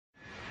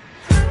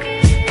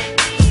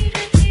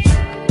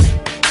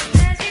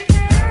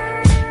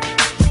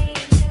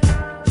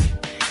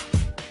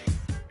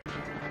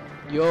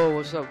Yo,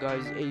 what's up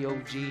guys?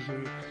 AOG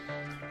here.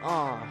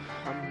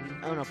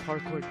 I'm on a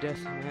parkour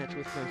deathmatch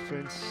with my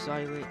friends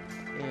Silent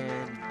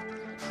and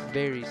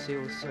Barry. Say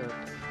what's up.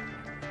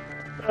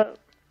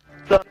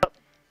 What's up?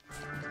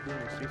 Doing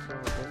a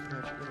free-for-all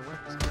deathmatch. We're gonna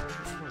whack this guy.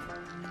 Come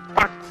on.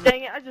 Ah,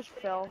 dang it, I just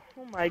fell.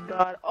 Oh my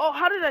god. Oh,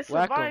 how did I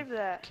survive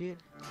that? Kid.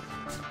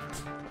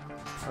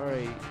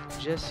 Alright,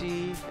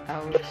 Jesse,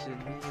 Alex, and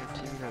me are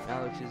teaming up.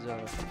 Alex is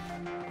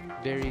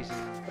Barry's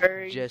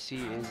and Jesse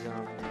is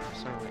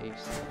Silent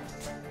Ace.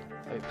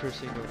 I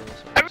personally know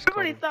this.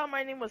 Everybody thought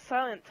my name was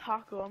Silent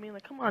Taco. I mean,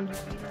 like, come on, you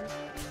beaners.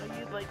 Are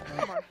you like,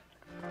 come on.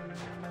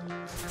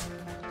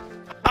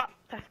 Ah,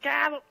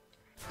 Pescado.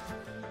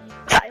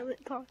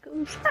 Silent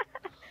Tacos.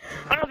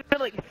 I don't know,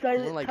 like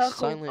Silent more like Taco.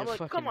 silent I'm like,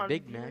 fucking come on,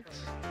 Big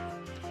Macs.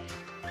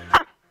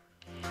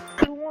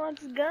 Who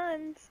wants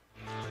guns?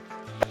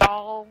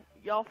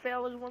 Y'all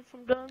fellas want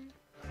some guns?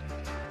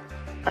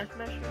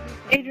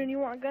 Adrian, you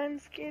want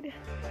guns, kid?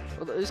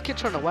 Well, this kid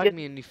trying to whack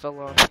me and he fell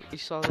off. You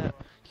saw that?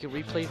 You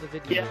can replay the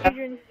video. Yeah.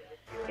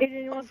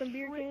 Adrian, you want some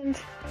beer cans?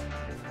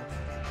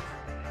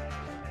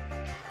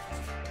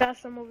 Got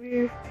some over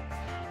here.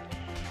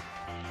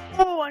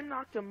 Oh, I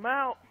knocked him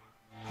out.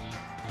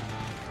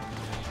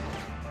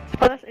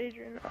 Oh, that's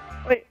Adrian.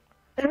 Wait,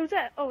 who's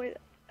that? Oh, wait,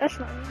 that's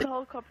not me. The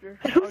helicopter.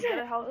 Who's get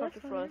a helicopter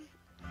for us.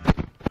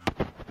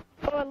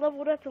 Oh, I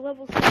leveled up to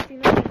level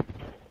 69.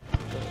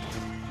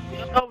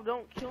 Oh,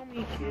 don't kill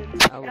me, kid.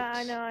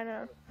 Alex. Yeah, I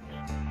know.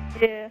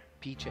 Yeah.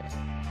 P-chat.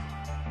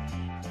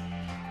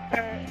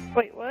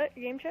 Wait, what?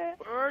 Game chat?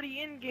 We're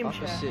already in game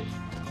Opposite. chat.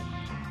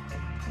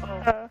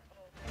 Oh.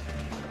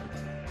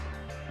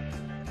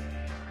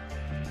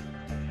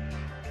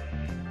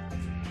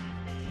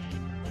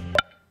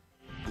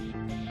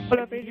 What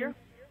up, Adrian?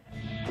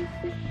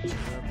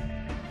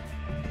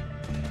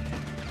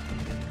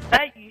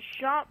 Hey, you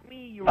shot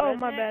me, you redneck.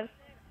 my bad.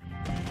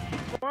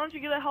 Why don't you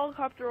get a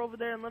helicopter over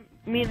there and let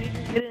me and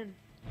Adrian get in?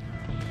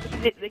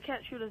 They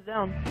can't shoot us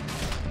down.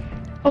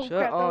 Oh,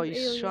 crap, Oh, that you was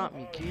alien. shot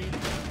me, kid.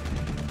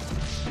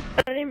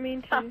 I didn't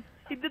mean to.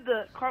 He did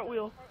the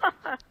cartwheel.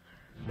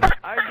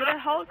 Alright, get a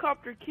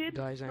helicopter, kid.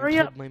 Guys, I Hurry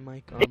up. unplugged my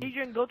mic.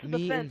 Adrian, go to the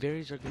Me fence. and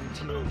Barry's are gonna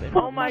team up and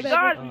Oh my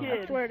god, I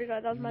kid. swear to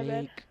God, that was my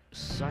bad. make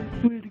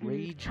silent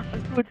rage.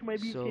 I switched my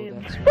beat So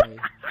cam. that's why.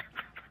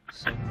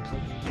 So I'm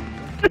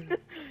plugging it.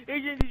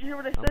 Adrian, did you hear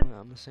what I said? I'm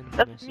gonna send you a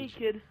That's message. me,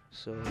 kid.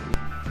 So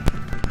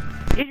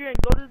Adrian,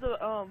 go to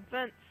the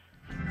fence.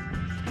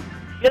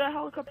 Get a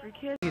helicopter,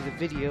 kid. the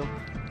video.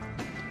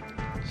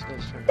 This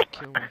guy's trying to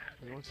kill me.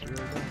 He wants to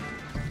really die.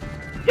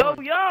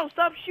 Yo,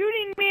 stop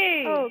shooting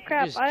me! Oh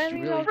crap, Just I didn't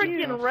even know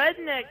really it Freaking was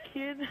you. redneck,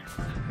 kid.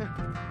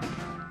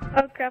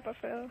 Oh crap, I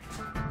fell.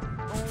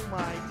 Oh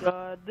my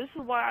god. This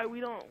is why we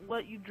don't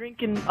let you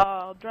drink and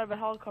drive a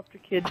helicopter,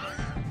 kid.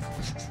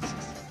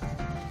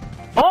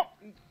 Oh!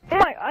 Oh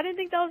my, I didn't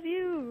think that was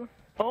you.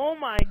 Oh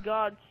my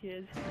god,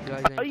 kid.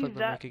 Guys, I Are you unplugged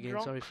my that mic again.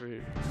 drunk? Sorry for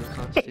the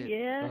constant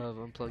Yeah. of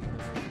unplugging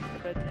my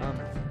mic.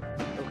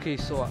 Okay. Okay,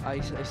 so I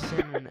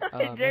sent an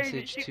Hey, Jerry,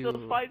 message just to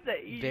those fights that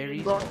Adrian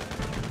Barry's. got.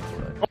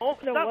 Oh,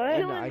 The stop what?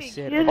 killing And I me,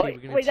 said, kid. okay, we're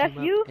gonna Wait, team that's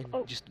up you? and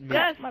Oh, just make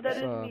Yes, my that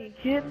bad. is me,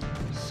 kid.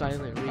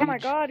 silent rage. Oh my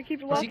god, it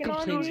keeps Because he locking on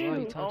complains a lot,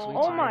 he you. talks way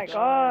Oh too my much.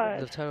 god.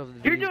 The title of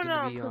the You're video is doing it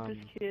on gonna purpose,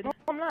 be kid. No,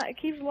 I'm not. It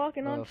keeps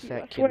locking on to you, I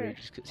Fat Kid swear.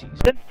 Rage, because he's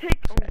Let's take.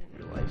 fat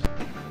in real life.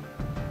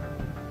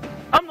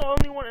 I'm the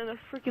only one in a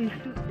freaking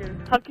suit here.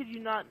 How could you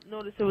not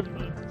notice it was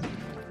me?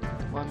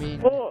 Well, I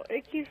mean, Well,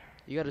 it keeps...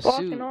 you got a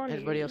walking suit. on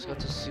Everybody you. else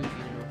got a suit, you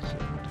know. So.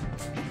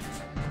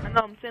 I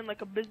know, I'm saying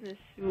like a business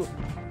suit.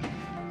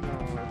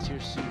 No, it's your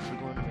suit for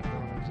going to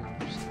McDonald's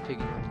and just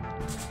picking up.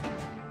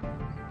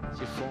 It's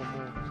your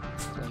formal,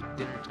 like,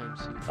 dinner time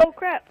suit. Oh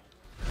crap.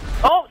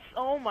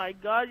 Oh my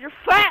god, you're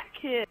fat,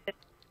 kid.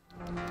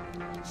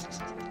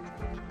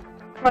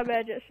 My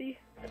bad, Jesse.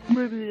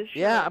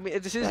 Yeah, I mean,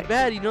 this is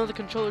bad. You know the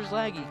controller's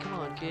laggy. Come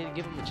on, kid.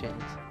 Give him a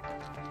chance.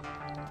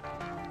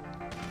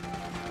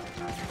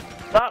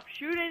 Stop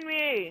shooting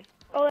me.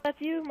 Oh, that's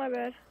you? My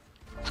bad.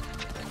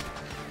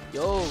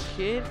 Yo,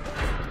 kid.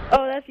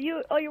 Oh, that's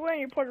you? Oh, you're wearing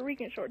your Puerto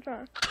Rican shorts,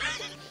 huh?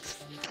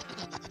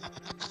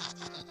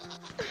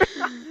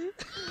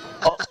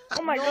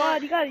 Oh my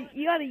god, you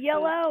gotta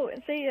yell out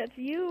and say that's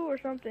you or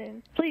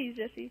something. Please,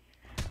 Jesse.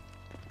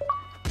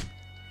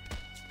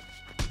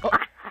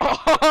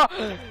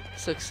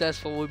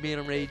 Successful. We made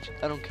him rage.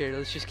 I don't care.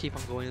 Let's just keep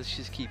on going. Let's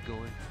just keep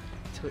going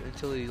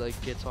until he like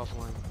gets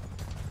offline.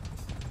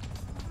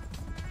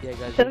 Yeah,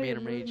 guys, we made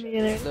him rage.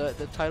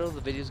 The title of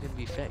the video is gonna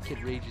be "Fat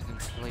Kid Rages in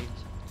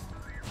Flames."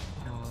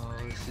 Oh,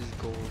 this is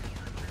gold.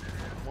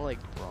 More like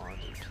bronze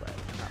or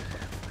platinum, not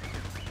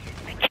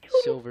platinum.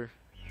 Silver.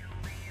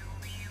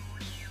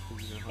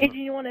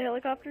 Adrian, you want a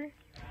helicopter?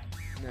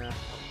 Nah, I'm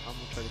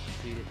gonna try to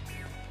complete it.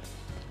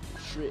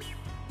 Shit.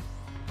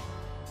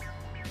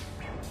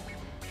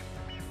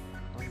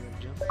 Oh, you wanna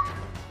jump?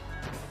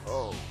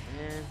 Oh,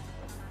 man.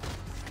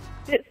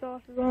 Pit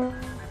sauce is on.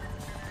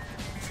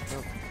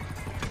 Oh.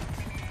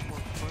 Come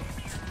on, come on.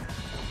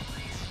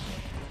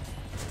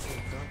 Oh,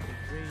 Dr.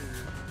 Dre.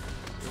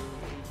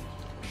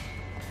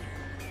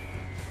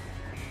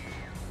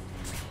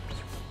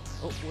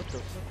 What the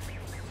fuck?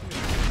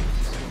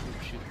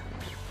 Shoot.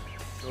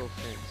 No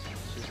offense.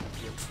 It's just a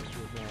joke because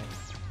you're mad.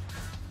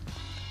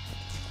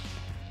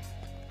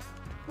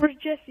 Where's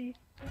Jesse?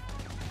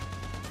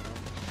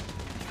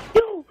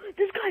 Yo,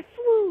 this guy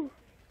flew.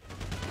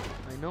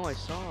 I know, I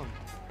saw him.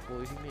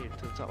 Boy, he made it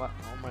to the top.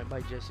 I'm right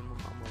by Jesse. I'm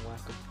gonna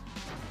whack him.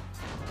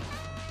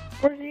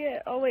 Where's he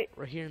at? Oh wait.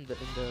 Right here in the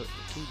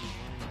cages.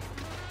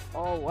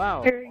 Oh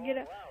wow. Here,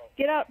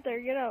 get out there,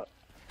 get out.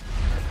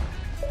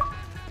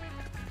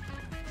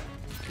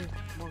 Okay,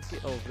 come on,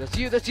 get. Oh, that's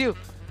you. That's you.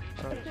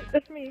 Sorry.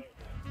 That's me.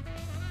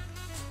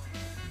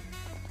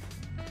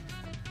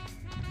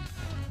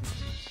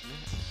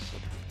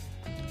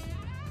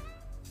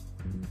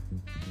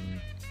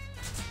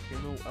 You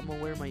know, I'm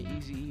gonna wear my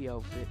Easy E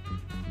outfit.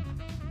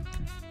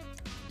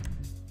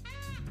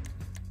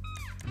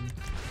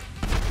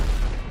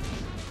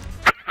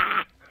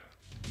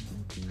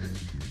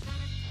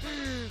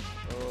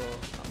 Oh,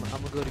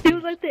 I'm gonna go to He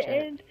game was at the chat.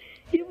 end.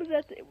 He was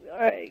at the.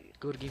 Alright.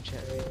 Go to game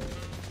chat.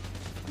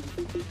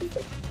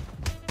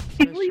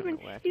 He's leaving.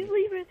 He's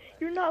leaving.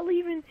 You're not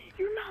leaving.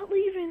 You're not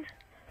leaving.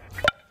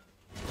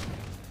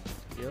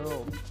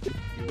 Yo,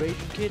 you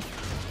raging, kid?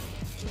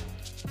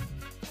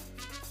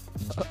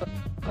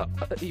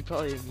 He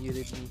probably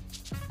muted me.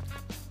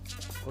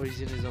 Or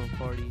he's in his own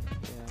party.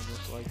 Yeah,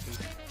 most likely.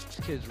 This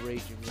kid's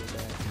raging real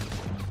bad.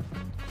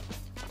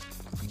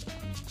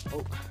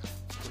 Oh.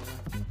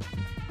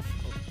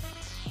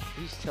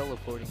 He's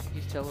teleporting.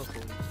 He's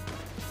teleporting.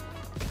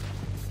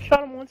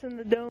 Shot him once in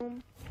the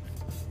dome.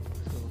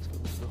 Let's go.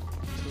 Let's go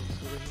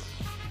right here.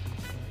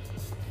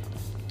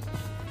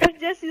 That's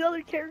Jesse's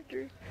other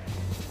character.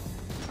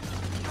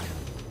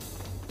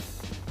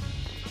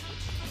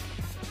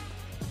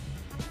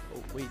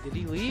 Oh, wait, did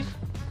he leave?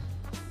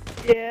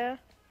 Yeah.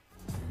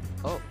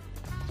 Oh.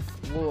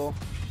 Well,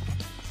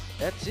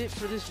 that's it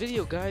for this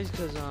video, guys,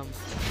 because,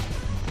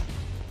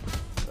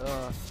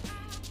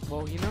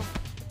 well, you know,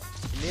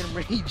 made him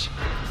rage.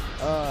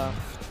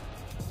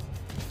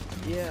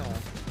 Yeah.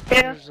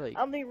 Yeah, Like, I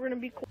don't think we're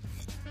gonna be cool.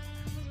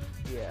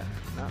 yeah,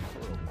 not for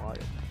a while.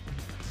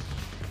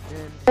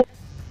 And,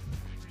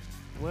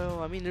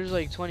 well, I mean, there's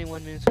like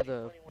 21 minutes of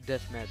the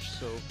deathmatch,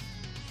 so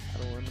I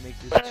don't want to make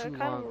this too Kind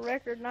long. of a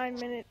record, 9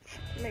 minutes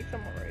to make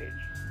someone rage.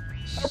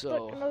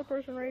 So, Another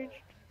person raged.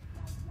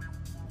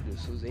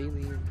 this was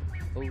Alien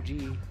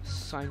OG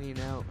signing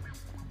out.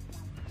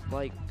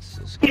 Like, Peace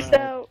subscribe,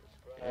 out.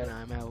 and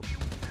I'm out.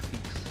 Peace.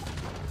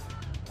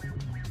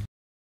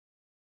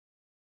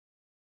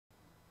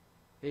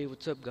 Hey,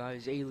 what's up,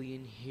 guys?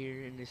 Alien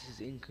here, and this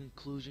is in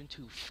conclusion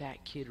to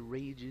Fat Kid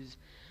Rages.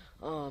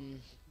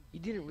 He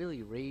didn't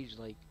really rage,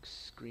 like,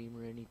 scream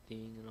or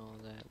anything and all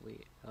that.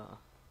 Wait,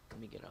 let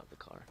me get out of the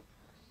car.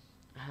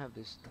 I have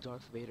this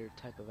Darth Vader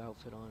type of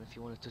outfit on. If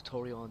you want a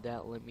tutorial on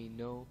that, let me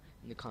know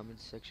in the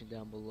comments section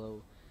down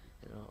below,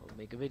 and I'll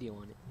make a video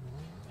on it.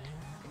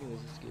 Anyways,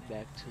 let's get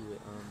back to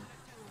it.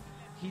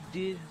 He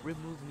did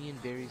remove me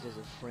and Berries as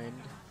a friend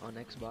on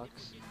Xbox,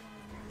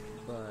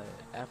 but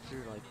after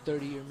like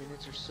 30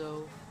 minutes or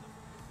so,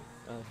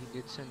 he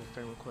did send a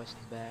friend request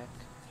back,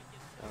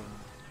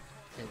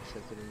 and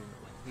said that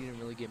he didn't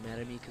really get mad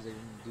at me because I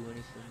didn't do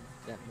anything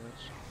that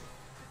much.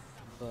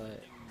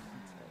 But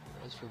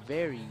as for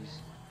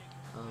Berries,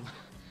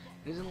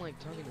 he doesn't like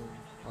talking to him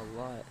a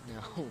lot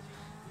now,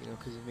 you know,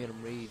 because it made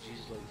him rage.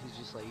 He's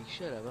just like,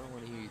 shut up, I don't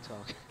want to hear you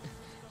talk.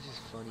 It's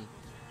just funny.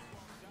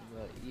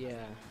 But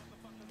yeah,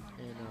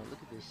 and look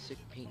at this sick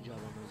paint job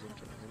on those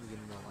intros. Let me get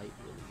in the light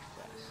really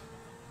fast.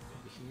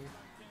 Over here,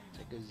 it's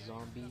like a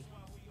zombie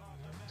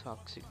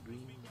toxic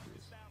green. Look at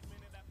this.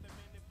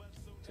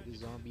 It's like a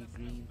zombie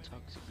green,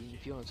 toxic green.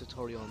 If you want a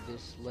tutorial on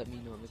this, let me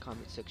know in the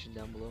comment section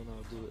down below, and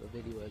I'll do a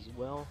video as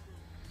well.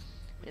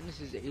 And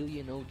this is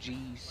Alien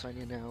OG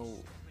signing out.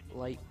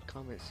 Like,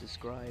 comment,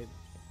 subscribe,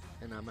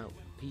 and I'm out.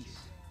 Peace.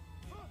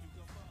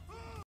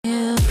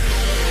 Yeah.